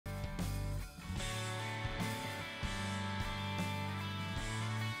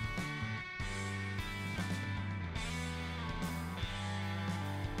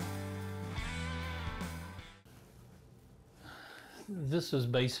This is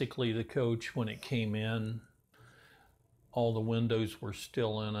basically the coach when it came in. All the windows were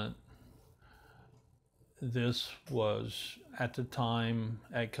still in it. This was, at the time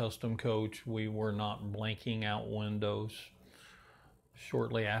at Custom Coach, we were not blanking out windows.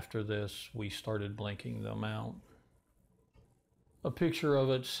 Shortly after this, we started blanking them out. A picture of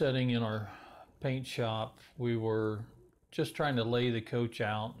it sitting in our paint shop. We were just trying to lay the coach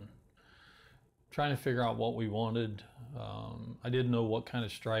out and trying to figure out what we wanted. I didn't know what kind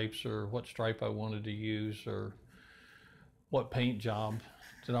of stripes or what stripe I wanted to use or what paint job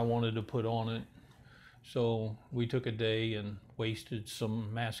that I wanted to put on it. So we took a day and wasted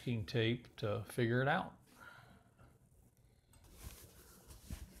some masking tape to figure it out.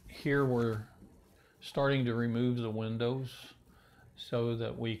 Here we're starting to remove the windows so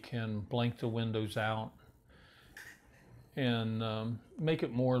that we can blank the windows out and make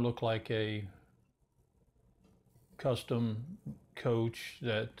it more look like a custom coach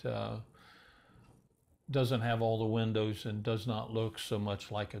that doesn't have all the windows and does not look so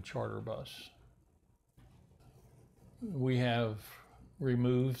much like a charter bus. We have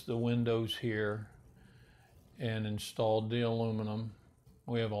removed the windows here and installed the aluminum.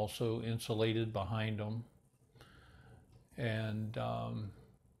 We have also insulated behind them and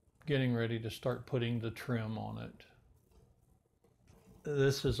getting ready to start putting the trim on it.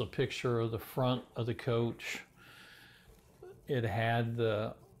 This is a picture of the front of the coach. It had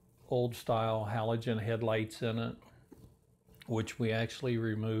the old style halogen headlights in it, which we actually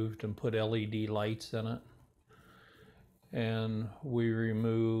removed and put LED lights in it. And we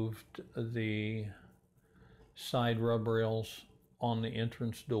removed the side rub rails on the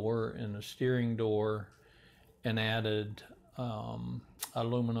entrance door and the steering door and added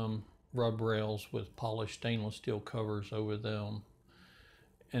aluminum rub rails with polished stainless steel covers over them.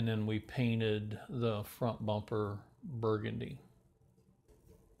 And then we painted the front bumper burgundy.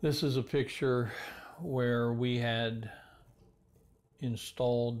 This is a picture where we had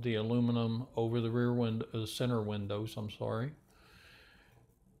installed the aluminum over the rear window, the center windows,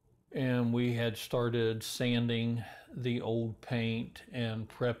 and we had started sanding the old paint and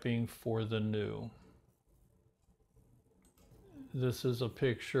prepping for the new. This is a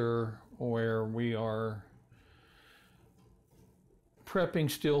picture where we are prepping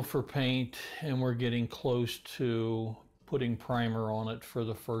still for paint and we're getting close to putting primer on it for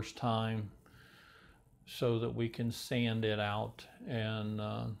the first time so that we can sand it out and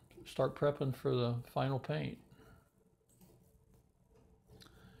start prepping for the final paint.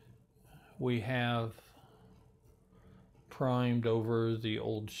 We have primed over the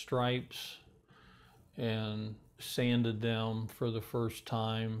old stripes and sanded them for the first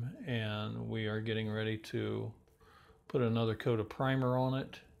time, and we are getting ready to put another coat of primer on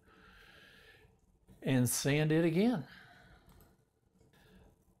it and sand it again.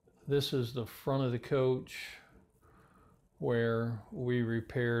 This is the front of the coach where we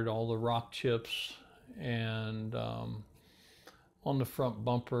repaired all the rock chips, and on the front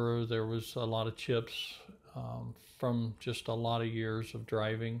bumper there was a lot of chips from just a lot of years of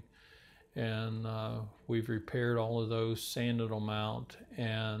driving, and we've repaired all of those, sanded them out,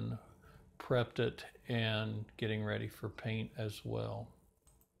 and prepped it and getting ready for paint as well.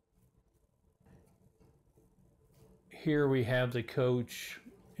 Here we have the coach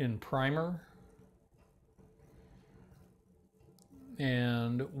in primer,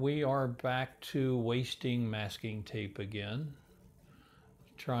 and we are back to wasting masking tape again,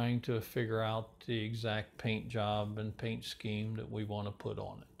 trying to figure out the exact paint job and paint scheme that we want to put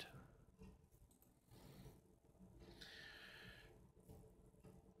on it.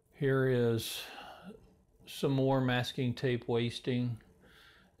 Here is some more masking tape wasting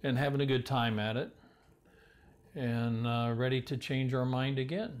and having a good time at it, and ready to change our mind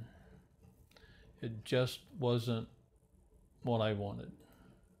again. It just wasn't what I wanted.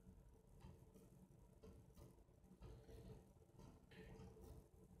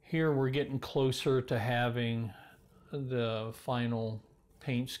 Here we're getting closer to having the final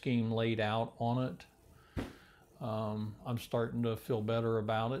paint scheme laid out on it. I'm starting to feel better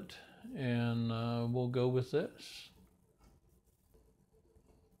about it, and we'll go with this.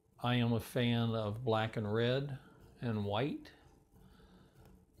 I am a fan of black and red and white,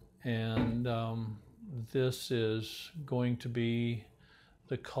 and this is going to be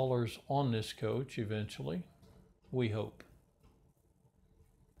the colors on this coach eventually, we hope.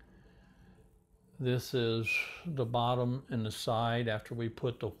 This is the bottom and the side after we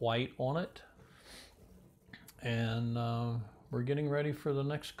put the white on it, and we're getting ready for the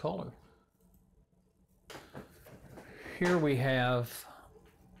next color. Here we have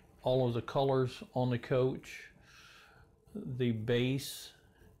all of the colors on the coach. The base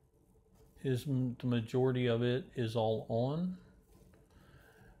is, the majority of it is all on.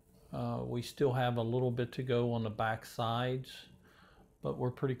 We still have a little bit to go on the back sides, but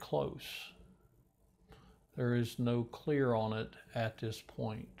we're pretty close. There is no clear on it at this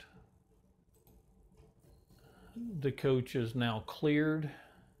point. The coach is now cleared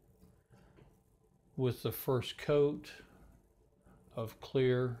with the first coat of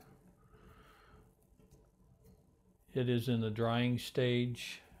clear. It is in the drying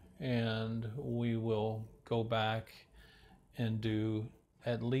stage, and we will go back and do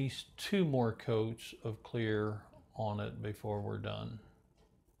at least 2 more coats of clear on it before we're done.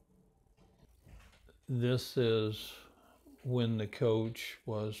 This is when the coach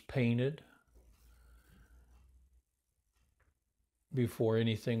was painted, before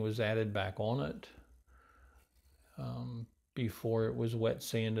anything was added back on it, before it was wet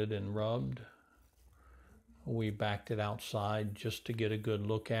sanded and rubbed. We backed it outside just to get a good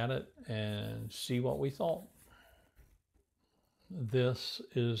look at it and see what we thought. This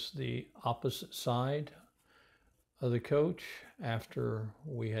is the opposite side of the coach after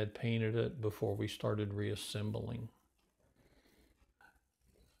we had painted it before we started reassembling.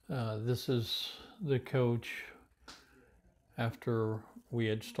 This is the coach after we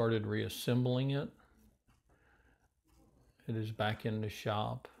had started reassembling it. It is back in the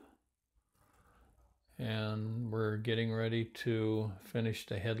shop, and we're getting ready to finish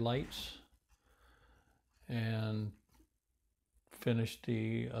the headlights and finish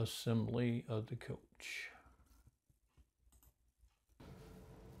the assembly of the coach.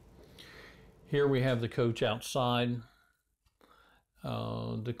 Here we have the coach outside.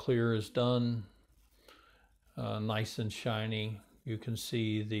 The clear is done, nice and shiny. You can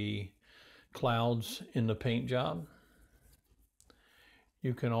see the clouds in the paint job.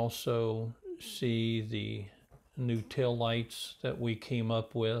 You can also see the new tail lights that we came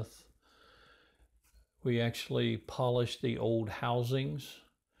up with. We actually polished the old housings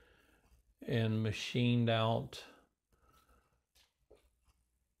and machined out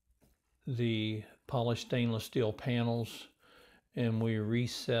the polished stainless steel panels, and we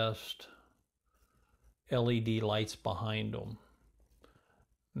recessed LED lights behind them.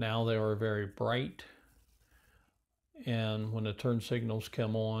 Now they are very bright, and when the turn signals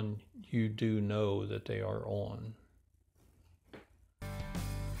come on, you do know that they are on.